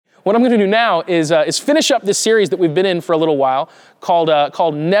what I'm going to do now is finish up this series that we've been in for a little while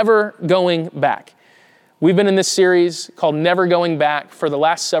called Never Going Back. We've been in this series called Never Going Back for the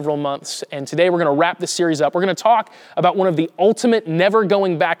last several months, and today we're going to wrap this series up. We're going to talk about one of the ultimate never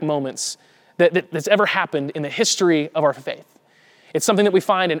going back moments that's ever happened in the history of our faith. It's something that we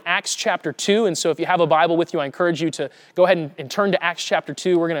find in Acts chapter 2, and so if you have a Bible with you, I encourage you to go ahead and turn to Acts chapter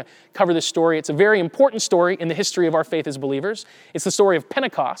 2. We're going to cover this story. It's a very important story in the history of our faith as believers. It's the story of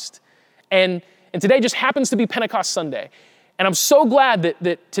Pentecost, and today just happens to be Pentecost Sunday. And I'm so glad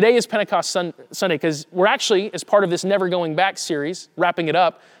that today is Pentecost Sunday, because we're actually, as part of this Never Going Back series, wrapping it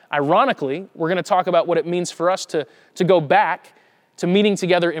up, ironically, we're going to talk about what it means for us to go back to meeting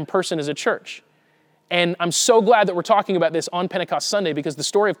together in person as a church. And I'm so glad that we're talking about this on Pentecost Sunday, because the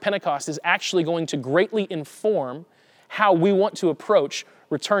story of Pentecost is actually going to greatly inform how we want to approach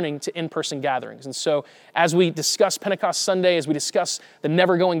returning to in-person gatherings. And so as we discuss Pentecost Sunday, as we discuss the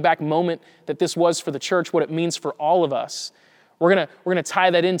never going back moment that this was for the church, what it means for all of us, we're gonna tie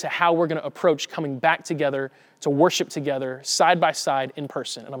that into how we're gonna approach coming back together to worship together side by side in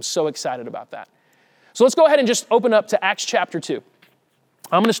person. And I'm so excited about that. So let's go ahead and just open up to Acts chapter 2.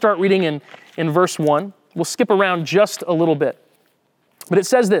 I'm gonna start reading in verse 1. We'll skip around just a little bit. But it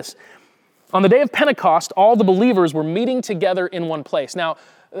says this: on the day of Pentecost, all the believers were meeting together in one place. Now,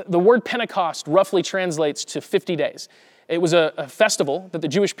 the word Pentecost roughly translates to 50 days. It was a festival that the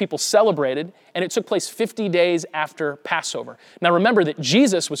Jewish people celebrated, and it took place 50 days after Passover. Now remember that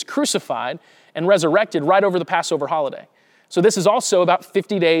Jesus was crucified and resurrected right over the Passover holiday. So this is also about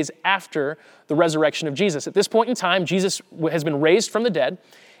 50 days after the resurrection of Jesus. At this point in time, Jesus has been raised from the dead,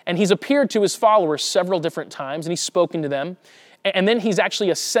 and he's appeared to his followers several different times, and he's spoken to them, and then he's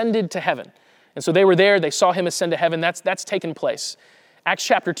actually ascended to heaven. And so they were there, they saw him ascend to heaven. That's taken place. Acts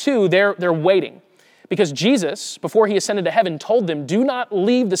chapter 2, they're waiting, because Jesus, before he ascended to heaven, told them, do not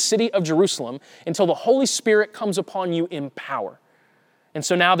leave the city of Jerusalem until the Holy Spirit comes upon you in power. And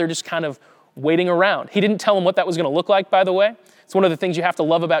so now they're just kind of waiting around. He didn't tell them what that was going to look like, by the way. It's one of the things you have to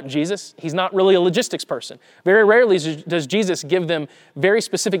love about Jesus. He's not really a logistics person. Very rarely does Jesus give them very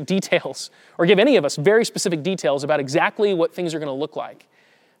specific details, or give any of us very specific details about exactly what things are going to look like.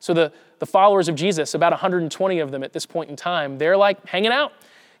 So the followers of Jesus, about 120 of them at this point in time, they're like hanging out,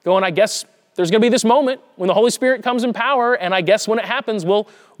 going, I guess there's going to be this moment when the Holy Spirit comes in power, and I guess when it happens, we'll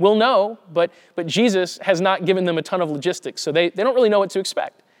know. But Jesus has not given them a ton of logistics, so they don't really know what to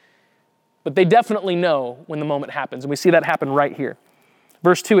expect. But they definitely know when the moment happens, and we see that happen right here.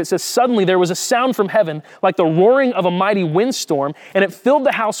 Verse 2, it says, suddenly there was a sound from heaven like the roaring of a mighty windstorm, and it filled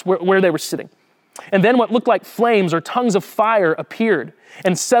the house where they were sitting. And then what looked like flames or tongues of fire appeared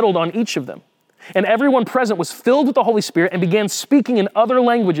and settled on each of them. And everyone present was filled with the Holy Spirit and began speaking in other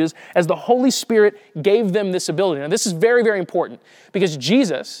languages as the Holy Spirit gave them this ability. Now, this is very, very important, because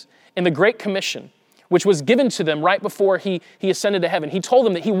Jesus, in the Great Commission, which was given to them right before he ascended to heaven, he told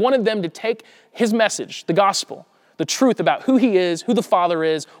them that he wanted them to take his message, the gospel, the truth about who he is, who the Father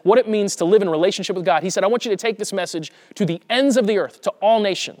is, what it means to live in relationship with God. He said, I want you to take this message to the ends of the earth, to all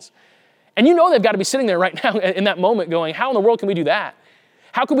nations. And you know they've got to be sitting there right now in that moment going, how in the world can we do that?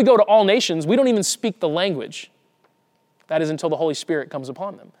 How can we go to all nations? We don't even speak the language. That is until the Holy Spirit comes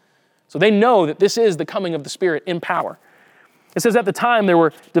upon them. So they know that this is the coming of the Spirit in power. It says at the time there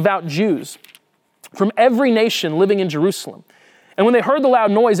were devout Jews from every nation living in Jerusalem. And when they heard the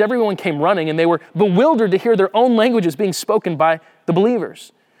loud noise, everyone came running, and they were bewildered to hear their own languages being spoken by the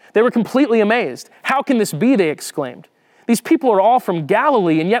believers. They were completely amazed. How can this be? They exclaimed. These people are all from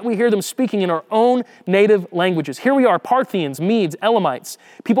Galilee, and yet we hear them speaking in our own native languages. Here we are, Parthians, Medes, Elamites,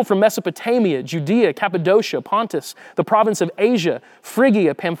 people from Mesopotamia, Judea, Cappadocia, Pontus, the province of Asia,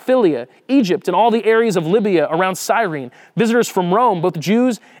 Phrygia, Pamphylia, Egypt, and all the areas of Libya around Cyrene, visitors from Rome, both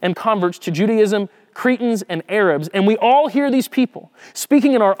Jews and converts to Judaism, Cretans and Arabs, and we all hear these people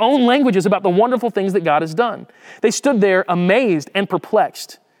speaking in our own languages about the wonderful things that God has done. They stood there amazed and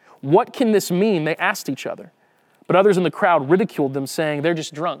perplexed. What can this mean? They asked each other. But others in the crowd ridiculed them, saying, they're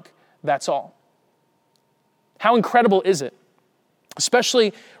just drunk, that's all. How incredible is it,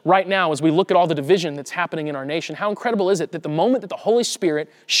 especially right now as we look at all the division that's happening in our nation, how incredible is it that the moment that the Holy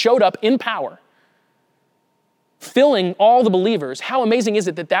Spirit showed up in power, filling all the believers, how amazing is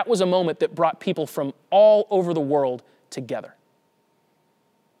it that that was a moment that brought people from all over the world together?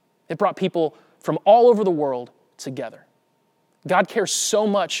 It brought people from all over the world together. God cares so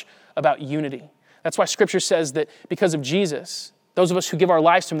much about unity. That's why Scripture says that because of Jesus, those of us who give our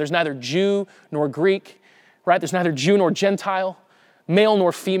lives to Him, there's neither Jew nor Greek, right? There's neither Jew nor Gentile, male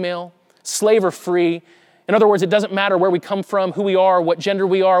nor female, slave or free. In In other words, it doesn't matter where we come from, who we are, what gender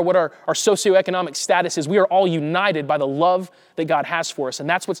we are, what our socioeconomic status is. We are all united by the love that God has for us. And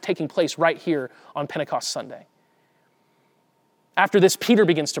that's what's taking place right here on Pentecost Sunday. After this, Peter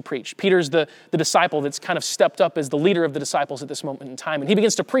begins to preach. Peter's the disciple that's kind of stepped up as the leader of the disciples at this moment in time. And he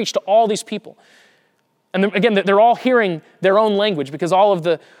begins to preach to all these people. And again, they're all hearing their own language because all of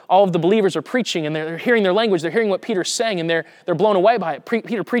the believers are preaching and they're hearing their language. They're hearing what Peter's saying and they're blown away by it.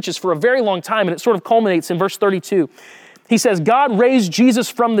 Peter preaches for a very long time and it sort of culminates in verse 32. He says, God raised Jesus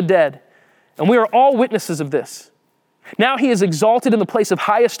from the dead and we are all witnesses of this. Now he is exalted in the place of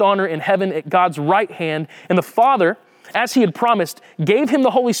highest honor in heaven at God's right hand, and the Father, as he had promised, gave him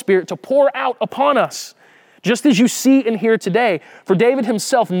the Holy Spirit to pour out upon us, just as you see and hear today. For David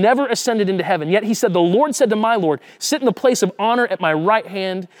himself never ascended into heaven, yet he said, the Lord said to my Lord, sit in the place of honor at my right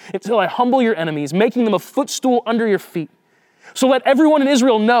hand until I humble your enemies, making them a footstool under your feet. So let everyone in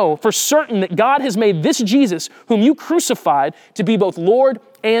Israel know for certain that God has made this Jesus, whom you crucified, to be both Lord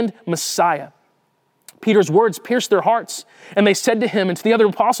and Messiah. Peter's words pierced their hearts, and they said to him and to the other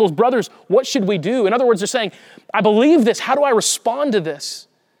apostles, brothers, what should we do? In other words, they're saying, I believe this. How do I respond to this?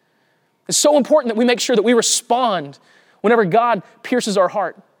 It's so important that we make sure that we respond whenever God pierces our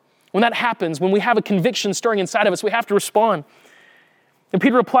heart. When that happens, when we have a conviction stirring inside of us, we have to respond. And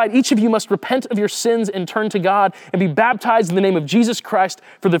Peter replied, each of you must repent of your sins and turn to God and be baptized in the name of Jesus Christ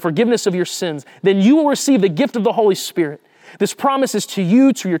for the forgiveness of your sins. Then you will receive the gift of the Holy Spirit. This promise is to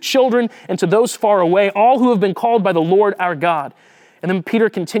you, to your children, and to those far away, all who have been called by the Lord our God. And then Peter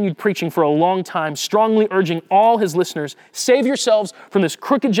continued preaching for a long time, strongly urging all his listeners, save yourselves from this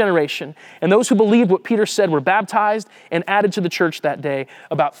crooked generation. And those who believed what Peter said were baptized and added to the church that day,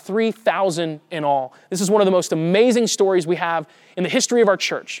 about 3,000 in all. This is one of the most amazing stories we have in the history of our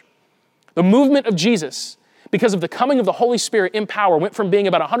church. The movement of Jesus, because of the coming of the Holy Spirit in power, went from being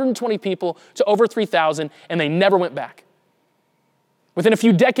about 120 people to over 3,000, and they never went back. Within a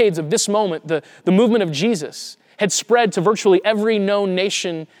few decades of this moment, the movement of Jesus had spread to virtually every known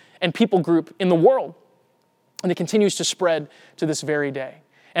nation and people group in the world. And it continues to spread to this very day.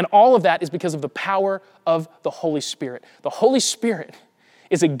 And all of that is because of the power of the Holy Spirit. The Holy Spirit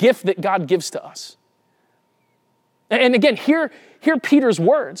is a gift that God gives to us. And again, hear Peter's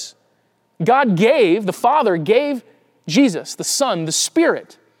words. The Father gave Jesus, the Son, the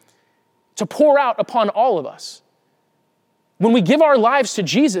Spirit, to pour out upon all of us. When we give our lives to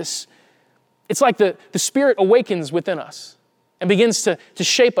Jesus, it's like the Spirit awakens within us and begins to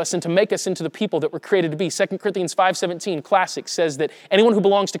shape us and to make us into the people that we're created to be. 2 Corinthians 5:17, classic, says that anyone who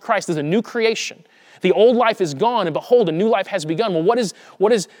belongs to Christ is a new creation. The old life is gone, and behold, a new life has begun. Well, what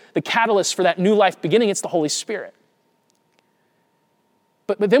is the catalyst for that new life beginning? It's the Holy Spirit.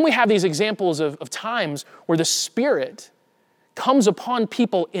 But then we have these examples of times where the Spirit comes upon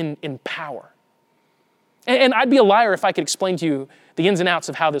people in power. And I'd be a liar if I could explain to you the ins and outs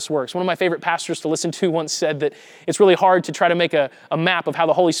of how this works. One of my favorite pastors to listen to once said that it's really hard to try to make a map of how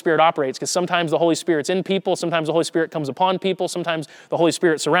the Holy Spirit operates, because sometimes the Holy Spirit's in people, sometimes the Holy Spirit comes upon people, sometimes the Holy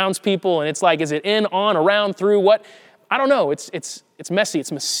Spirit surrounds people, and it's like, is it in, on, around, through, what? I don't know. It's messy.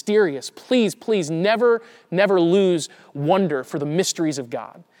 It's mysterious. Please never lose wonder for the mysteries of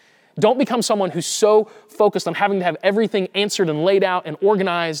God. Don't become someone who's so focused on having to have everything answered and laid out and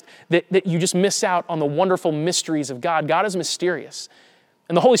organized that you just miss out on the wonderful mysteries of God. God is mysterious.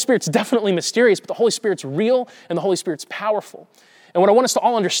 And the Holy Spirit's definitely mysterious, but the Holy Spirit's real and the Holy Spirit's powerful. And what I want us to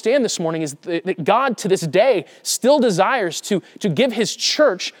all understand this morning is that God to this day still desires to give his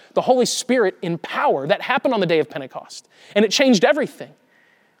church the Holy Spirit in power. That happened on the day of Pentecost. And it changed everything.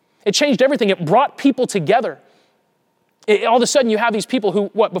 It changed everything. It brought people together. All of a sudden you have these people who,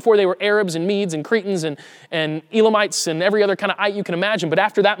 before they were Arabs and Medes and Cretans and Elamites and every other kind of ite you can imagine. But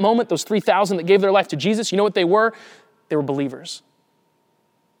after that moment, those 3,000 that gave their life to Jesus, you know what they were? They were believers.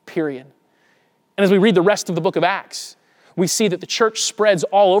 Period. And as we read the rest of the book of Acts, we see that the church spreads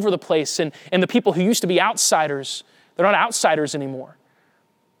all over the place, and the people who used to be outsiders, they're not outsiders anymore.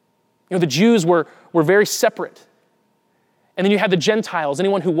 You know, the Jews were very separate. And then you had the Gentiles,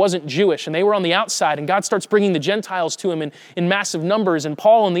 anyone who wasn't Jewish, and they were on the outside, and God starts bringing the Gentiles to him in massive numbers, and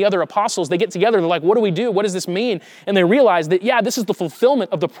Paul and the other apostles, they get together, they're like, what do we do? What does this mean? And they realize that, this is the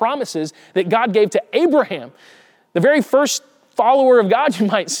fulfillment of the promises that God gave to Abraham. The very first follower of God, you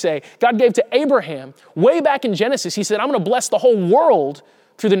might say, God gave to Abraham. Way back in Genesis, he said, I'm going to bless the whole world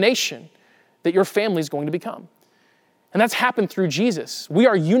through the nation that your family is going to become. And that's happened through Jesus. We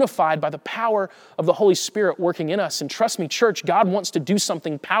are unified by the power of the Holy Spirit working in us. And trust me, church, God wants to do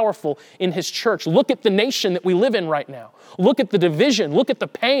something powerful in his church. Look at the nation that we live in right now. Look at the division. Look at the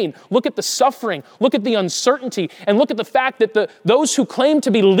pain. Look at the suffering. Look at the uncertainty. And look at the fact that those who claim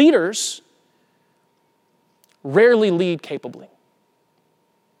to be leaders rarely lead capably.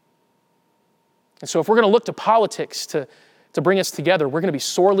 And so if we're going to look to politics to bring us together, we're going to be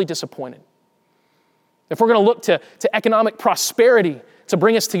sorely disappointed. If we're going to look to economic prosperity to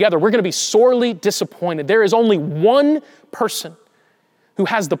bring us together, we're going to be sorely disappointed. There is only one person who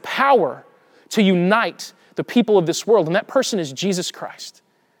has the power to unite the people of this world, and that person is Jesus Christ.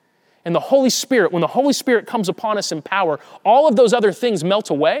 And the Holy Spirit, when the Holy Spirit comes upon us in power, all of those other things melt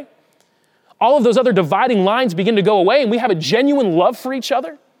away. All of those other dividing lines begin to go away, and we have a genuine love for each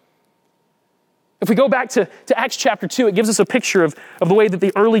other. If we go back to Acts chapter 2, it gives us a picture of the way that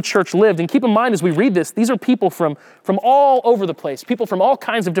the early church lived. And keep in mind as we read this, these are people from all over the place, people from all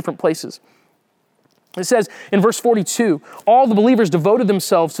kinds of different places. It says in verse 42, all the believers devoted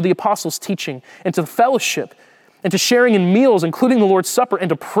themselves to the apostles' teaching and to the fellowship and to sharing in meals, including the Lord's Supper, and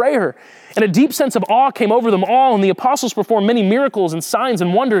to prayer. And a deep sense of awe came over them all, and the apostles performed many miracles and signs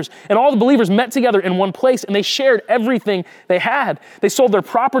and wonders, and all the believers met together in one place, and they shared everything they had. They sold their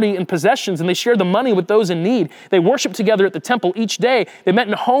property and possessions, and they shared the money with those in need. They worshiped together at the temple each day. They met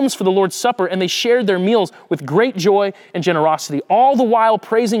in homes for the Lord's Supper, and they shared their meals with great joy and generosity, all the while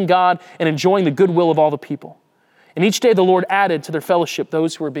praising God and enjoying the goodwill of all the people. And each day the Lord added to their fellowship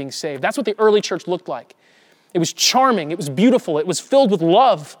those who were being saved. That's what the early church looked like. It was charming, it was beautiful, it was filled with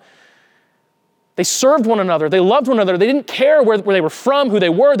love. They served one another, they loved one another, they didn't care where they were from, who they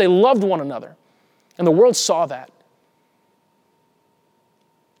were, they loved one another. And the world saw that.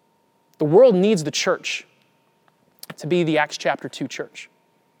 The world needs the church to be the Acts chapter 2 church.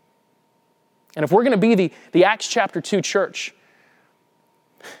 And if we're going to be the Acts chapter 2 church,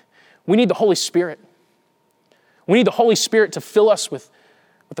 we need the Holy Spirit. We need the Holy Spirit to fill us with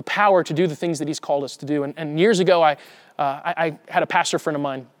the power to do the things that He's called us to do. And years ago, I had a pastor friend of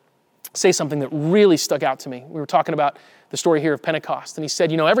mine say something that really stuck out to me. We were talking about the story here of Pentecost, and he said,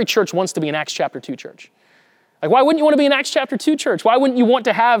 every church wants to be an Acts chapter 2 church. Like, why wouldn't you want to be an Acts chapter 2 church? Why wouldn't you want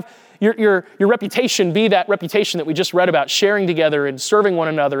to have your reputation be that reputation that we just read about, sharing together and serving one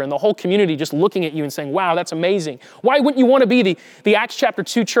another, and the whole community just looking at you and saying, wow, that's amazing. Why wouldn't you want to be the Acts chapter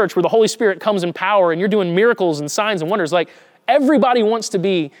 2 church where the Holy Spirit comes in power and you're doing miracles and signs and wonders? Like, everybody wants to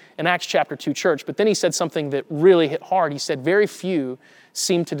be an Acts chapter 2 church. But then he said something that really hit hard. He said, very few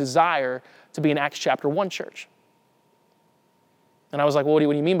seem to desire to be an Acts chapter 1 church. And I was like, well, what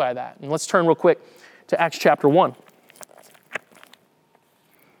do you mean by that? And let's turn real quick to Acts chapter 1.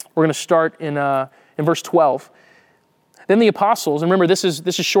 We're going to start in verse 12. Then the apostles, and remember this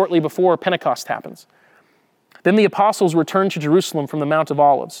is shortly before Pentecost happens. Then the apostles returned to Jerusalem from the Mount of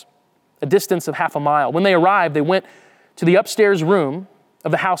Olives, a distance of half a mile. When they arrived, they went to the upstairs room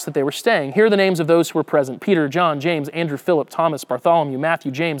of the house that they were staying. Here are the names of those who were present: Peter, John, James, Andrew, Philip, Thomas, Bartholomew,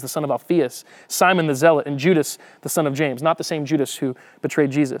 Matthew, James, the son of Alphaeus, Simon the Zealot, and Judas, the son of James, not the same Judas who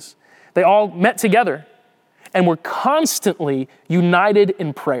betrayed Jesus. They all met together and were constantly united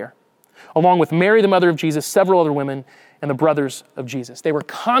in prayer, along with Mary, the mother of Jesus, several other women, and the brothers of Jesus. They were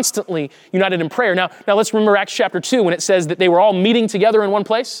constantly united in prayer. Now let's remember Acts chapter 2 when it says that they were all meeting together in one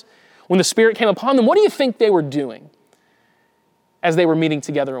place. When the Spirit came upon them, what do you think they were doing as they were meeting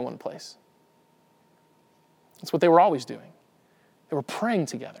together in one place? That's what they were always doing. They were praying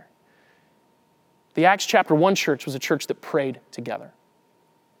together. The Acts chapter 1 church was a church that prayed together.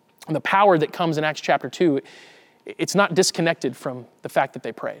 And the power that comes in Acts chapter 2, it's not disconnected from the fact that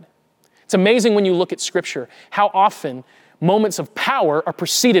they prayed. It's amazing when you look at Scripture how often moments of power are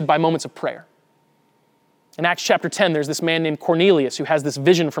preceded by moments of prayer. In Acts chapter 10, there's this man named Cornelius who has this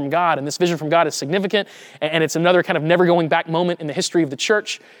vision from God, and this vision from God is significant, and it's another kind of never going back moment in the history of the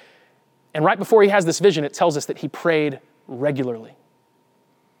church. And right before he has this vision, it tells us that he prayed regularly.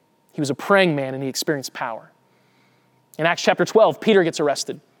 He was a praying man, and he experienced power. In Acts chapter 12, Peter gets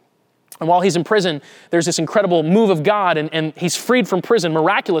arrested. And while he's in prison, there's this incredible move of God, and he's freed from prison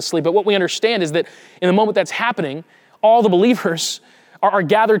miraculously. But what we understand is that in the moment that's happening, all the believers are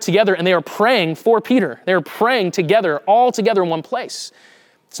gathered together and they are praying for Peter. They are praying together, all together in one place.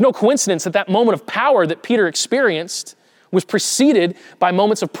 It's no coincidence that moment of power that Peter experienced was preceded by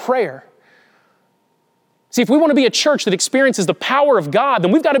moments of prayer. See, if we want to be a church that experiences the power of God,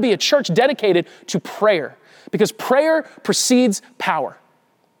 then we've got to be a church dedicated to prayer, because prayer precedes power.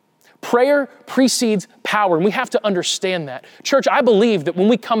 Prayer precedes power, and we have to understand that. Church, I believe that when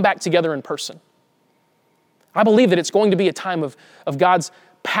we come back together in person, I believe that it's going to be a time of God's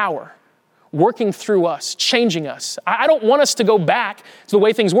power working through us, changing us. I don't want us to go back to the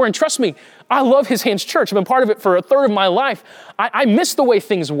way things were. And trust me, I love His Hands Church. I've been part of it for a third of my life. I miss the way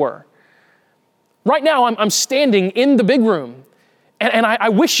things were. Right now, I'm standing in the big room, And I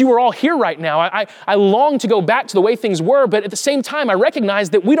wish you were all here right now. I long to go back to the way things were, but at the same time, I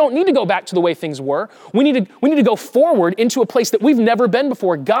recognize that we don't need to go back to the way things were. We need to go forward into a place that we've never been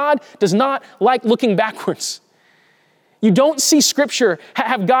before. God does not like looking backwards. You don't see Scripture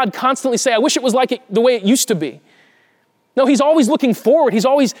have God constantly say, I wish it was like the way it used to be. No, he's always looking forward. He's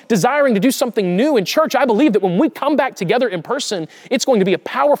always desiring to do something new. In church, I believe that when we come back together in person, it's going to be a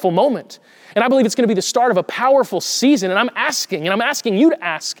powerful moment. And I believe it's going to be the start of a powerful season. And I'm asking you to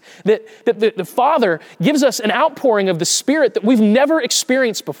ask that the Father gives us an outpouring of the Spirit that we've never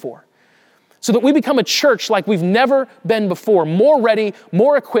experienced before, so that we become a church like we've never been before, more ready,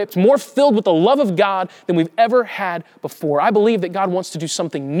 more equipped, more filled with the love of God than we've ever had before. I believe that God wants to do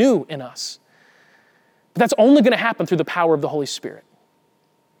something new in us. But that's only going to happen through the power of the Holy Spirit.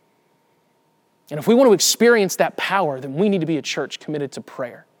 And if we want to experience that power, then we need to be a church committed to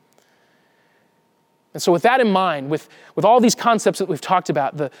prayer. And so with that in mind, with all these concepts that we've talked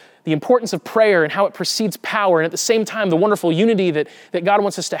about, the importance of prayer and how it precedes power, and at the same time, the wonderful unity that God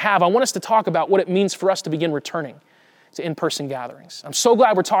wants us to have, I want us to talk about what it means for us to begin returning to in-person gatherings. I'm so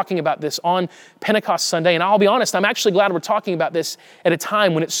glad we're talking about this on Pentecost Sunday, and I'll be honest, I'm actually glad we're talking about this at a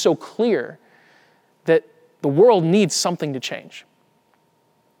time when it's so clear that the world needs something to change.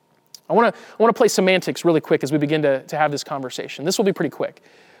 I want to play semantics really quick as we begin to have this conversation. This will be pretty quick.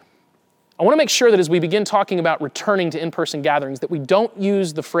 I want to make sure that as we begin talking about returning to in-person gatherings, that we don't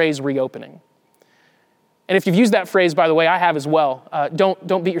use the phrase reopening. And if you've used that phrase, by the way, I have as well.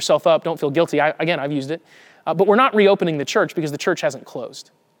 Don't beat yourself up. Don't feel guilty. I've used it. But we're not reopening the church because the church hasn't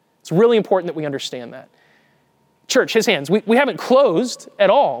closed. It's really important that we understand that. Church, his hands, we haven't closed at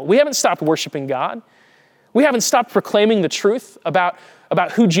all. We haven't stopped worshiping God. We haven't stopped proclaiming the truth about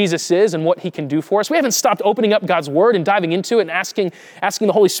who Jesus is and what he can do for us. We haven't stopped opening up God's word and diving into it and asking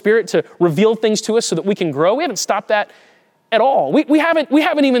the Holy Spirit to reveal things to us so that we can grow. We haven't stopped that at all. We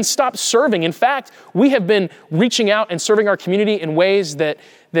haven't even stopped serving. In fact, we have been reaching out and serving our community in ways that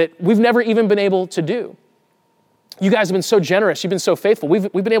we've never even been able to do. You guys have been so generous. You've been so faithful.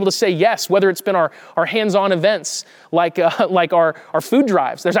 We've been able to say yes, whether it's been our hands-on events like our food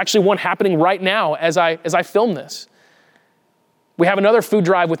drives. There's actually one happening right now as I film this. We have another food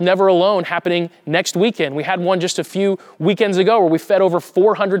drive with Never Alone happening next weekend. We had one just a few weekends ago where we fed over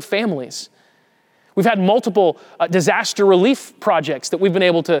 400 families. We've had multiple disaster relief projects that we've been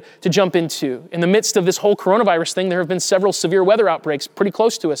able to jump into. In the midst of this whole coronavirus thing, there have been several severe weather outbreaks pretty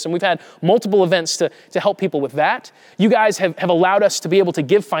close to us, and we've had multiple events to help people with that. You guys have allowed us to be able to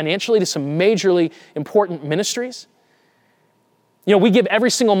give financially to some majorly important ministries. You know, we give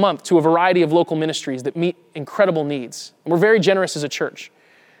every single month to a variety of local ministries that meet incredible needs. And we're very generous as a church.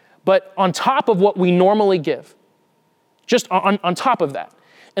 But on top of what we normally give, just on top of that,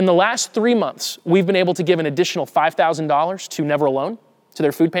 in the last 3 months, we've been able to give an additional $5,000 to Never Alone, to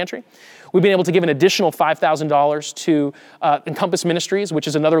their food pantry. We've been able to give an additional $5,000 to Encompass Ministries, which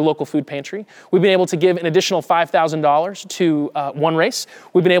is another local food pantry. We've been able to give an additional $5,000 to One Race.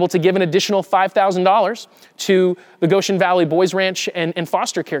 We've been able to give an additional $5,000 to the Goshen Valley Boys Ranch and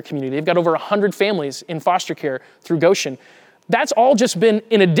foster care community. They've got over 100 families in foster care through Goshen. That's all just been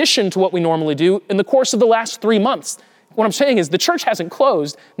in addition to what we normally do in the course of the last 3 months. What I'm saying is the church hasn't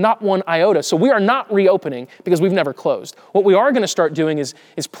closed, not one iota. So we are not reopening because we've never closed. What we are going to start doing is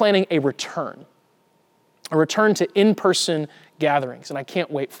planning a return to in-person gatherings, and I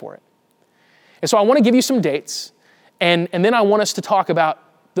can't wait for it. And so I want to give you some dates, and then I want us to talk about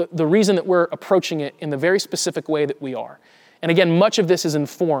the reason that we're approaching it in the very specific way that we are. And again, much of this is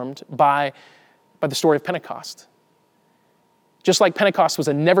informed by the story of Pentecost. Just like Pentecost was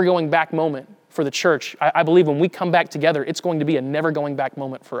a never going back moment for the church, I believe when we come back together, it's going to be a never going back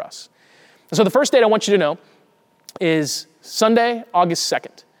moment for us. And so the first date I want you to know is Sunday, August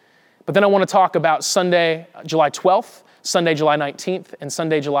 2nd. But then I want to talk about Sunday, July 12th, Sunday, July 19th, and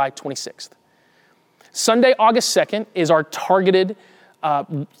Sunday, July 26th. Sunday, August 2nd is our targeted,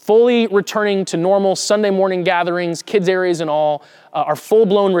 fully returning to normal Sunday morning gatherings, kids areas and all, our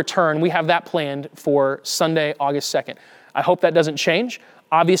full-blown return. We have that planned for Sunday, August 2nd. I hope that doesn't change.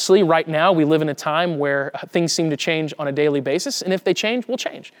 Obviously, right now, we live in a time where things seem to change on a daily basis, and if they change, we'll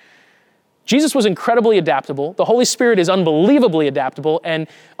change. Jesus was incredibly adaptable. The Holy Spirit is unbelievably adaptable, and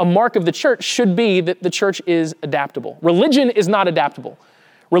a mark of the church should be that the church is adaptable. Religion is not adaptable.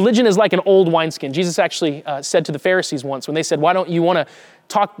 Religion is like an old wineskin. Jesus actually said to the Pharisees once when they said, why don't you want to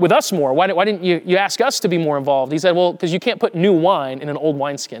talk with us more? Why didn't you ask us to be more involved? He said, well, because you can't put new wine in an old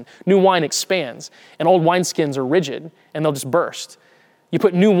wineskin. New wine expands, and old wineskins are rigid, and they'll just burst. You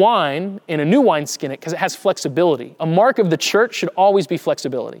put new wine in a new wineskin because it has flexibility. A mark of the church should always be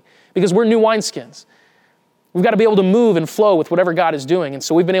flexibility because we're new wineskins. We've got to be able to move and flow with whatever God is doing. And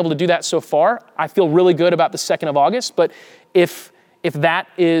so we've been able to do that so far. I feel really good about the 2nd of August, but if that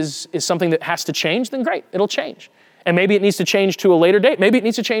is something that has to change, then great, it'll change. And maybe it needs to change to a later date. Maybe it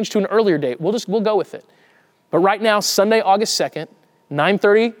needs to change to an earlier date. We'll go with it. But right now, Sunday, August 2nd,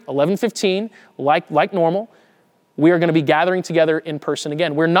 9:30, 11:15, like normal, we are going to be gathering together in person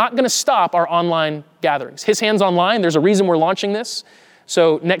again. We're not going to stop our online gatherings. His Hands Online, there's a reason we're launching this.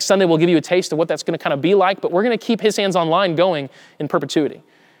 So next Sunday, we'll give you a taste of what that's going to kind of be like, but we're going to keep His Hands Online going in perpetuity.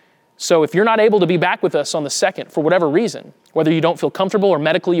 So if you're not able to be back with us on the 2nd for whatever reason, whether you don't feel comfortable or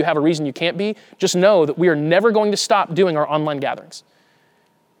medically you have a reason you can't be, just know that we are never going to stop doing our online gatherings.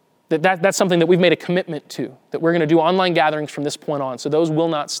 That's something that we've made a commitment to, that we're going to do online gatherings from this point on. So those will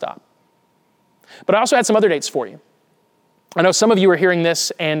not stop. But I also had some other dates for you. I know some of you are hearing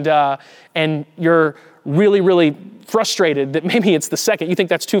this and you're really, really frustrated that maybe it's the 2nd. You think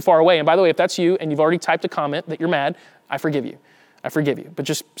that's too far away. And by the way, if that's you and you've already typed a comment that you're mad, I forgive you. But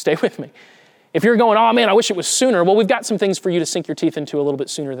just stay with me. If you're going, oh man, I wish it was sooner, well, we've got some things for you to sink your teeth into a little bit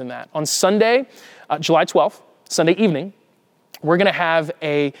sooner than that. On Sunday, July 12th, Sunday evening, we're going to have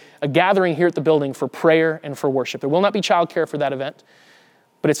a gathering here at the building for prayer and for worship. There will not be childcare for that event,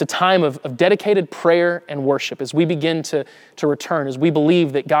 but it's a time of dedicated prayer and worship as we begin to return, as we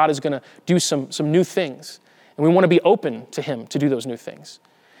believe that God is going to do some new things. And we want to be open to Him to do those new things.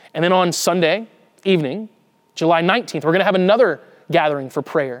 And then on Sunday evening, July 19th, we're going to have another gathering for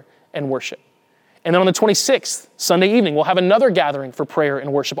prayer and worship. And then on the 26th, Sunday evening, we'll have another gathering for prayer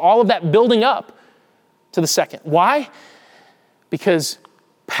and worship. All of that building up to the 2nd. Why? Because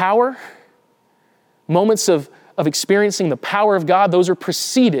power, moments of experiencing the power of God, those are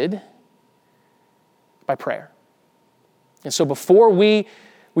preceded by prayer. And so before we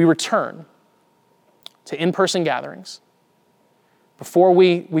return to in-person gatherings, before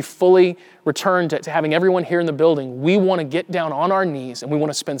we fully return to having everyone here in the building, we want to get down on our knees and we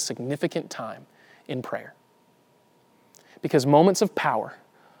want to spend significant time in prayer. Because moments of power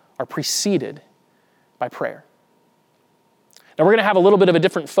are preceded by prayer. Now we're going to have a little bit of a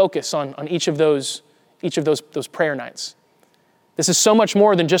different focus on each of those prayer nights. This is so much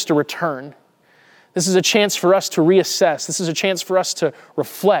more than just a return. This is a chance for us to reassess. This is a chance for us to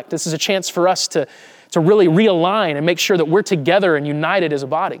reflect. This is a chance for us to really realign and make sure that we're together and united as a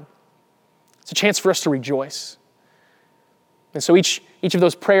body. It's a chance for us to rejoice. And so each of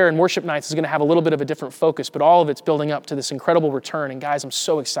those prayer and worship nights is going to have a little bit of a different focus, but all of it's building up to this incredible return. And guys, I'm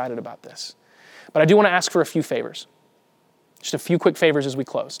so excited about this. But I do want to ask for a few favors. Just a few quick favors as we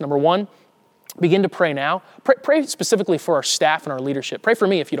close. Number one, begin to pray now. Pray specifically for our staff and our leadership. Pray for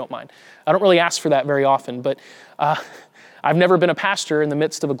me if you don't mind. I don't really ask for that very often, but I've never been a pastor in the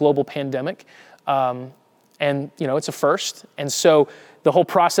midst of a global pandemic. And it's a first. And so the whole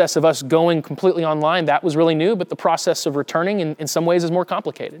process of us going completely online, that was really new, but the process of returning in some ways is more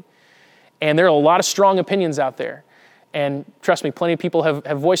complicated. And there are a lot of strong opinions out there. And trust me, plenty of people have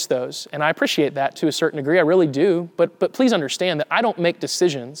voiced those. And I appreciate that to a certain degree, I really do. But please understand that I don't make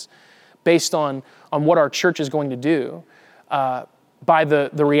decisions based on what our church is going to do by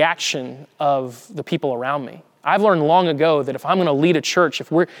the reaction of the people around me. I've learned long ago that if I'm going to lead a church,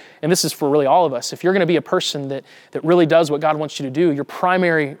 and this is for really all of us, if you're going to be a person that really does what God wants you to do, your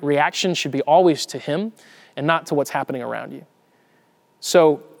primary reaction should be always to Him and not to what's happening around you.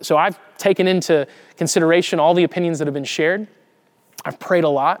 So I've taken into consideration all the opinions that have been shared. I've prayed a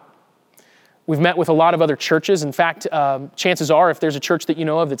lot. We've met with a lot of other churches. In fact, chances are if there's a church that you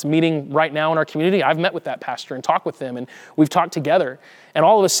know of that's meeting right now in our community, I've met with that pastor and talked with them, and we've talked together. And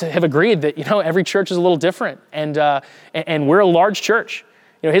all of us have agreed that, every church is a little different. And we're a large church.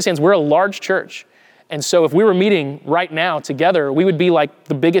 His Hands, we're a large church. And so if we were meeting right now together, we would be like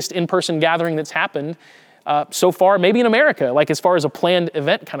the biggest in-person gathering that's happened so far, maybe in America, like as far as a planned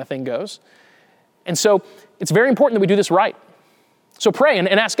event kind of thing goes. And so it's very important that we do this right. So pray and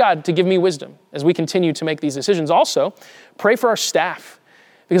ask God to give me wisdom as we continue to make these decisions. Also, pray for our staff,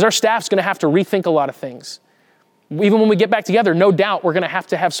 because our staff's going to have to rethink a lot of things. Even when we get back together, no doubt we're going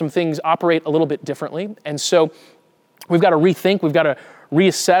to have some things operate a little bit differently. And so we've got to rethink, we've got to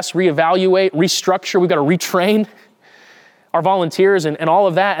reassess, reevaluate, restructure, we've got to retrain our volunteers and all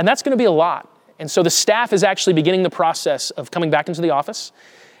of that. And that's going to be a lot. And so the staff is actually beginning the process of coming back into the office.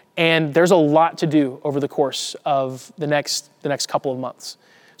 And there's a lot to do over the course of the next couple of months.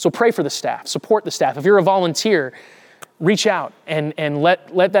 So pray for the staff, support the staff. If you're a volunteer, reach out and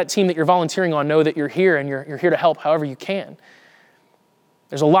let that team that you're volunteering on know that you're here and you're here to help however you can.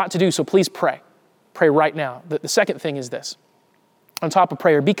 There's a lot to do, so please pray. Pray right now. The second thing is this. On top of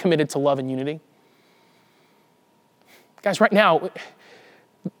prayer, be committed to love and unity. Guys, right now,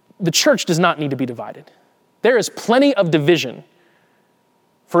 the church does not need to be divided. There is plenty of division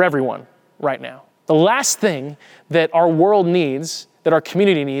for everyone right now. The last thing that our world needs, that our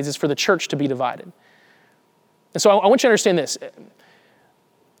community needs, is for the church to be divided. And so I want you to understand this.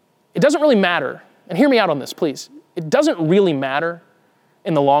 It doesn't really matter, and hear me out on this, please. It doesn't really matter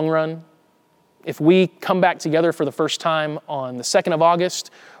in the long run if we come back together for the first time on the 2nd of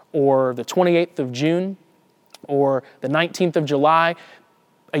August or the 28th of June or the 19th of July.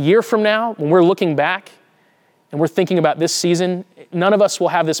 A year from now, when we're looking back and we're thinking about this season, none of us will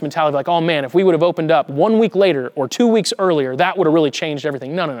have this mentality like, oh man, if we would have opened up 1 week later or 2 weeks earlier, that would have really changed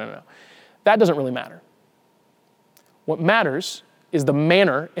everything. No. That doesn't really matter. What matters is the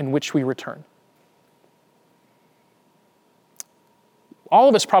manner in which we return. All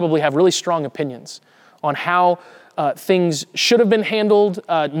of us probably have really strong opinions on how things should have been handled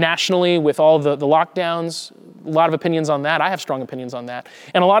nationally with all the lockdowns. A lot of opinions on that. I have strong opinions on that.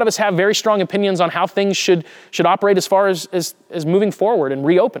 And a lot of us have very strong opinions on how things should operate as far as moving forward and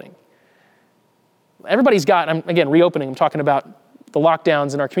reopening. Everybody's got, again, reopening, I'm talking about the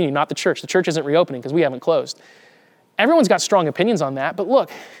lockdowns in our community, not the church. The church isn't reopening because we haven't closed. Everyone's got strong opinions on that, but look,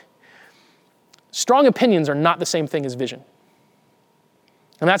 strong opinions are not the same thing as vision.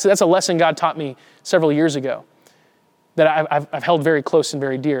 And that's a lesson God taught me several years ago that I've held very close and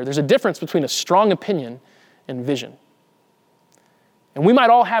very dear. There's a difference between a strong opinion and vision. And we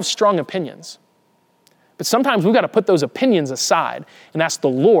might all have strong opinions, but sometimes we've got to put those opinions aside and ask the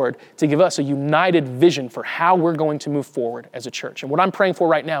Lord to give us a united vision for how we're going to move forward as a church. And what I'm praying for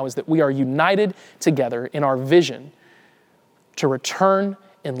right now is that we are united together in our vision to return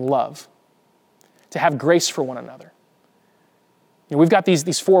in love, to have grace for one another. You know, we've got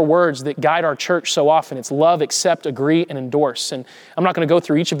these 4 words that guide our church so often. It's love, accept, agree, and endorse. And I'm not going to go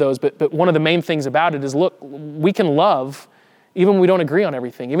through each of those, but one of the main things about it is, look, we can love even when we don't agree on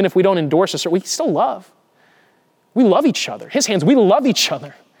everything. Even if we don't endorse a certain, we can still love. We love each other. His hands, we love each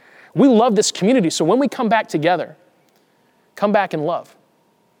other. We love this community. So when we come back together, come back in love.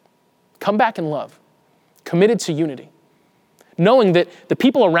 Come back in love, committed to unity. Knowing that the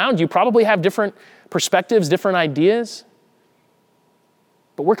people around you probably have different perspectives, different ideas,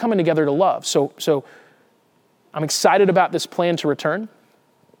 but we're coming together to love. So I'm excited about this plan to return.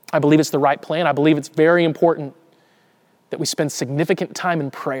 I believe it's the right plan. I believe it's very important that we spend significant time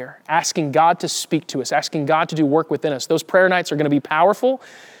in prayer, asking God to speak to us, asking God to do work within us. Those prayer nights are going to be powerful.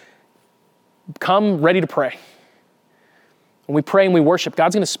 Come ready to pray. When we pray and we worship,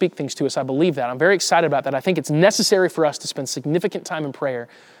 God's going to speak things to us. I believe that. I'm very excited about that. I think it's necessary for us to spend significant time in prayer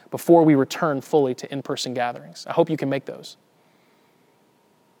before we return fully to in-person gatherings. I hope you can make those.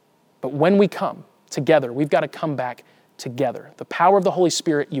 But when we come together, we've got to come back together. The power of the Holy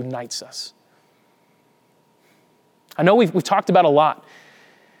Spirit unites us. I know we've talked about a lot.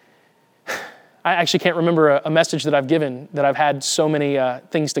 I actually can't remember a message that I've given that I've had so many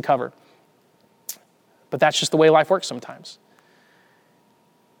things to cover. But that's just the way life works sometimes.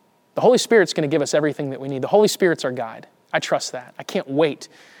 The Holy Spirit's going to give us everything that we need. The Holy Spirit's our guide. I trust that. I can't wait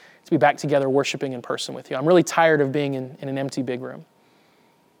to be back together worshiping in person with you. I'm really tired of being in an empty big room.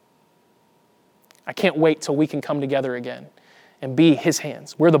 I can't wait till we can come together again and be His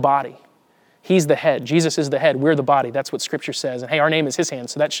hands. We're the body. He's the head. Jesus is the head. We're the body. That's what Scripture says. And hey, our name is His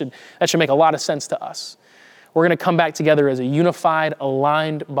hands, so that should make a lot of sense to us. We're going to come back together as a unified,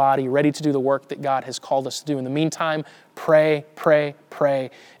 aligned body, ready to do the work that God has called us to do. In the meantime, pray, pray,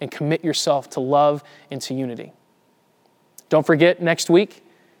 pray, and commit yourself to love and to unity. Don't forget, next week,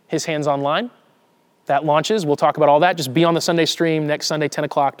 His Hands Online. That launches. We'll talk about all that. Just be on the Sunday stream next Sunday, 10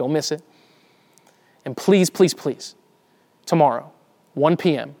 o'clock. Don't miss it. And please, please, please, tomorrow, 1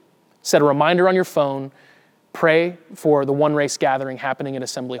 p.m., set a reminder on your phone. Pray for the One Race gathering happening at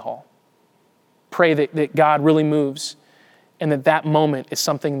Assembly Hall. Pray that God really moves and that moment is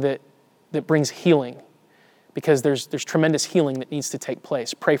something that brings healing, because there's tremendous healing that needs to take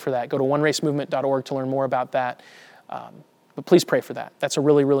place. Pray for that. Go to oneracemovement.org to learn more about that. But please pray for that. That's a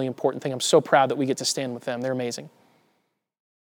really, really important thing. I'm so proud that we get to stand with them. They're amazing.